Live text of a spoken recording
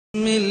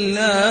بسم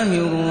الله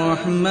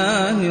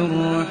الرحمن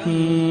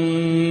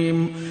الرحيم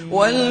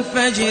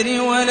والفجر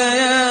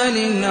وليال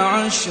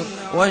عشر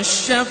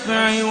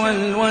والشفع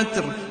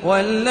والوتر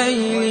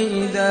والليل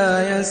إذا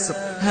يسر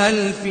هل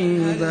في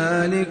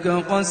ذلك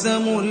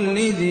قسم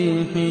لذي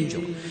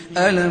حجر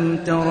ألم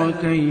تر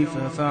كيف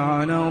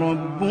فعل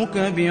ربك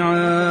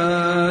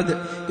بعاد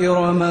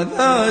إرم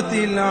ذات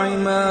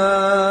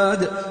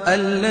العماد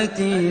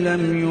التي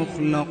لم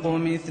يخلق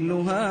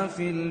مثلها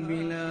في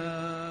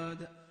البلاد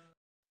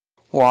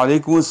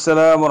ওয়ালাইকুম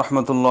আসসালাম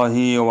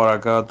রহমতুল্লাহি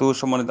ওবারাকাতু।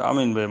 সম্মানিত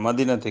আমিন ভাই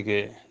মাদিনা থেকে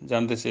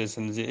জানতে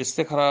চেয়েছেন যে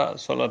ইস্তেখারা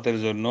সলাতের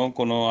জন্য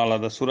কোনো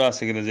আলাদা সূরা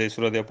আছে কিনা, যে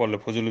সূরা দিয়ে পড়লে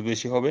ফজিলত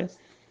বেশি হবে।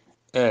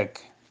 এক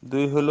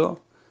দুই হলো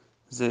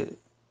যে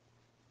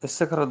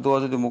ইস্তেখারার দোয়া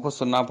যদি মুখস্থ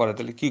না পারে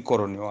তাহলে কি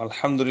করণীয়।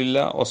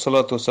 আলহামদুলিল্লাহ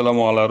ওয়াসসালাতু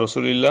ওয়াসসালামু আলা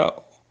রাসূলিল্লাহ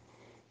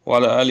ওয়া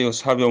আলা আলিহি ওয়া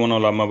সাহবিহি ওয়া মান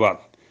ওয়ালা, আম্মা বাদ।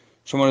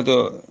 সম্মানিত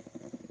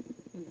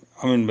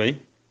আমিন ভাই,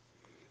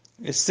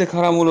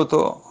 ইস্তেখারা মূলত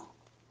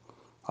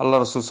আল্লাহ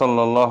রাসূল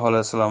সাল্লাল্লাহু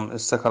আলাইহি ওয়াসাল্লাম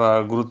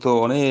ইস্তেখারার গুরুত্ব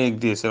অনেক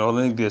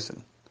দিয়েছেন।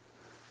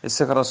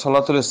 ইস্তেখারা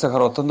সলাতুল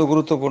ইস্তেখারা অত্যন্ত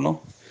গুরুত্বপূর্ণ।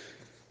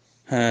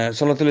 হ্যাঁ,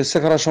 সলাতুল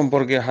ইস্তেখারা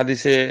সম্পর্কে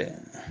হাদিসে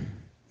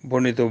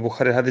বর্ণিত,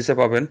 বুখারীর হাদিসে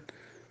পাবেন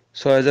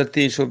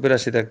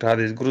 ৬৩৮২ একটা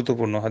হাদিস,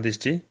 গুরুত্বপূর্ণ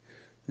হাদিসটি।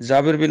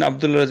 জাবির বিন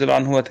আব্দুল্লাহ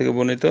রাদিয়াল্লাহু আনহু থেকে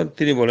বর্ণিত,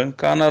 তিনি বলেন,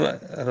 কানা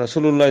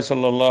রাসূলুল্লাহ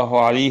সাল্লাল্লাহু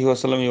আলাইহি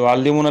ওয়াসাল্লাম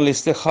ইউআল্লিমুনাল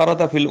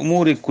ইস্তিখারাতা ফিল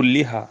উমুরি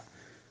কুল্লিহা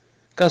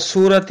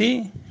কাসূরাতি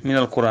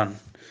মিনাল কোরআন।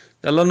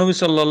 আল্লাহ নবী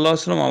সাল্লাল্লাহু আলাইহি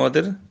ওয়াসাল্লাম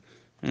আমাদের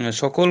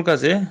সকল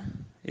কাজে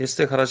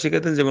ইস্তেখারা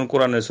শিখাতেন, যেমন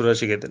কোরআনের সূরা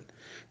শিখাতেন।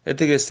 এ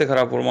থেকে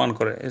ইস্তেখারা প্রমাণ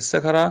করে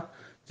ইস্তেখারা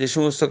যে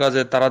সমস্ত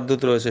কাজে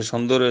তারাদ্দুদ রয়েছে,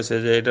 সন্দেহ রয়েছে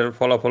যে এটার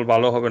ফলাফল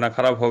ভালো হবে না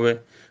খারাপ হবে,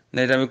 না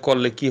এটা আমি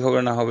করলে কি হবে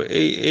না হবে,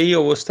 এই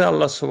অবস্থায়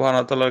আল্লাহ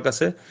সুবহানাহু ওয়া তাআলার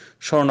কাছে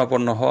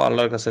শরণাপন্ন হওয়া,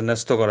 আল্লাহর কাছে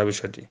ন্যস্ত করা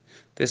বিষয়টি।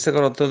 তো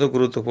ইস্তেখারা অত্যন্ত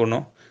গুরুত্বপূর্ণ।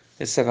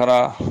 ইস্তেখারা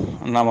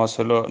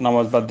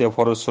নামাজ বাদ দিয়া,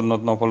 ফরজ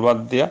সুন্নত নফল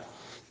বাদ দিয়া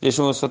যে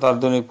সমস্ত তার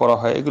দৈনিক পড়া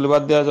হয় এগুলি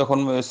বাদ দেওয়া, যখন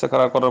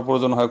ইস্তেখারা করার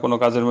প্রয়োজন হয় কোনো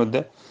কাজের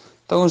মধ্যে,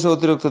 তখন সে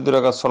অতিরিক্ত 2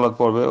 রাকাত সালাত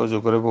পড়বে অজু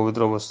করে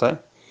পবিত্র অবস্থায়।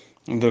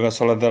 2 রাকাত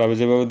সালাত দাঁড়াবে,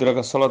 যেভাবে 2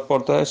 রাকাত সালাত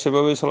পড়তে হয়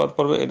সেভাবেই সালাত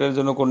পড়বে। এটার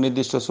জন্য কোনো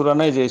নির্দিষ্ট সূরা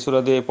নাই যে এই সূরা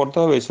দিয়ে পড়তে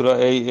হবে, এই সূরা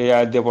এই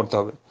আয়াত দিয়ে পড়তে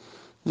হবে।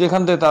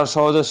 যেখান থেকে তার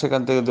সহজে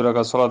সেখান থেকে 2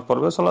 রাকাত সালাত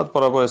পড়বে। সালাত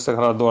পড়ার পর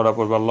ইস্তেখারার দোয়াটা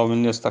পড়বে, আল্লাহুম্মা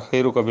ইন্নী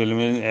আস্তাগফিরুকা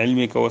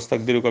বিইলমিকা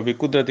ওয়াস্তাগদিরুকা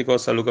বিকুদরাতিকা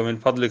ওয়াসআলুকা মিন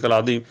ফাদলিকাল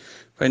আযীম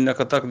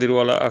ফাইন্নাকা তাকদিরু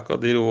ওয়া লা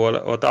আকদিরু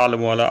ওয়া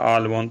তা'লামু ওয়া লা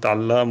আ'লামু ওয়া আনতা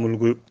আল্লামুল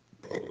গুয়ুব।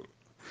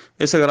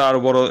 ইস্তেখারা আরো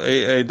বড়,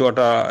 এই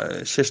দোয়াটা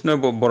শেষ নয়,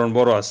 বরং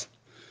বড় আছে।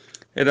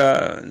 এরা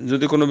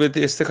যদি কোনো ব্যক্তি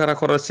ইস্তেখারা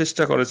করার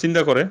চেষ্টা করে,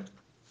 চিন্তা করে,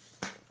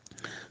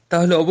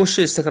 তাহলে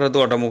অবশ্যই ইস্তেখারা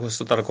দোয়াটা মুখস্থ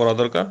তার করা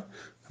দরকার,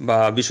 বা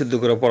বিশুদ্ধ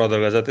করে পড়া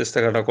দরকার, যাতে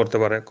ইস্তেখারাটা করতে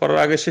পারে। করার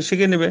আগে সে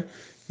শিখে নেবে,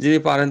 যিনি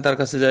পারেন তার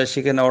কাছে যায়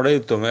শিখে নেওয়াটাই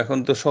উত্তম। এখন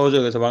তো সহজ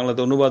হয়ে গেছে,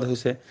 বাংলাতে অনুবাদ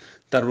হয়েছে,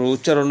 তারপর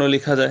উচ্চারণও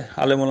লেখা যায়।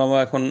 আলেম ওলামা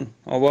এখন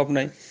অভাব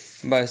নাই,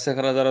 বা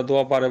ইস্তেখারা যারা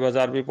দোয়া পারে বা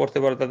আরবি পড়তে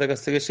পারে তাদের কাছ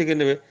থেকে শিখে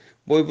নেবে।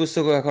 বই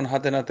পুস্তকও এখন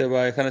হাতে নাতে বা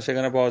এখানে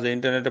সেখানে পাওয়া যায়,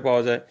 ইন্টারনেটে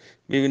পাওয়া যায়।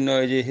 বিভিন্ন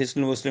এই যে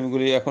হিসনুল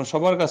মুসলিমগুলি এখন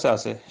সবার কাছে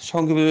আছে,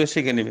 সংক্ষিপ্তভাবে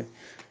শিখে নেবে,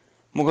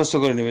 মুখস্থ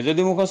করে নেবে।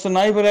 যদি মুখস্থ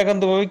নাই পারে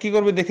একান্তভাবে কি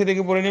করবে, দেখে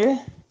দেখে পড়ে নেবে,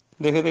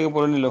 দেখে দেখে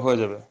পড়ে নিলে হয়ে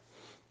যাবে।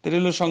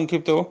 এগুলো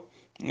সংক্ষিপ্ত।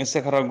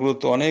 ইস্তেখারার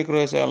গুরুত্ব অনেক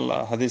রয়েছে আল্লাহ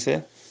হাদিসে।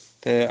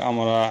 তে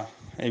আমরা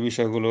এই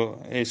বিষয়গুলো,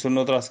 এই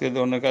সুন্নত আজকে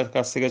অনেক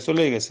কাছ থেকে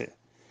চলেই গেছে।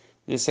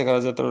 ইস্তেখারা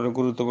যতটা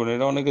গুরুত্বপূর্ণ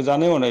এটা অনেকে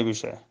জানেও না এই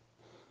বিষয়ে।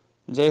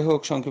 যাই হোক,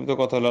 সংক্ষিপ্ত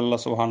কথা হলো, আল্লাহ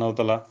সুবহানাহু ওয়া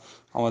তাআলা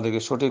আমাদেরকে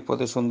সঠিক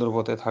পথে, সুন্দর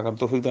পথে থাকার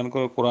তৌফিক দান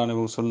করুন। কোরআন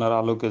এবং সুন্নাহর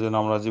আলোকে যেন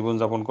আমরা জীবন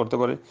যাপন করতে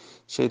পারি,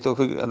 সেই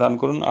তৌফিক দান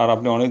করুন। আর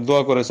আপনি অনেক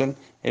দোয়া করেছেন,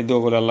 এই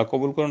দোয়াগুলো আল্লাহ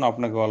কবুল করুন।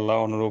 আপনাকে আল্লাহ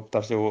অনুরূপ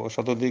তার চেয়ে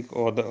শতাধিক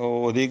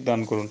অধিক দান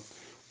করুন।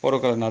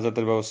 পরকালে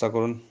নাজাতের ব্যবস্থা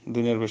করুন।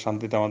 দুনিয়ার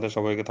শান্তিতে আমাদের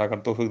সবাইকে থাকার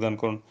তৌফিক দান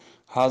করুন।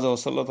 হাযা ওয়া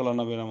সাল্লাল্লাহু আলা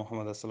নবিয়িনা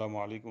মুহাম্মদ। আসসালামু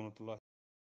আলাইকুম ওয়া রাহমাতুল্লাহ।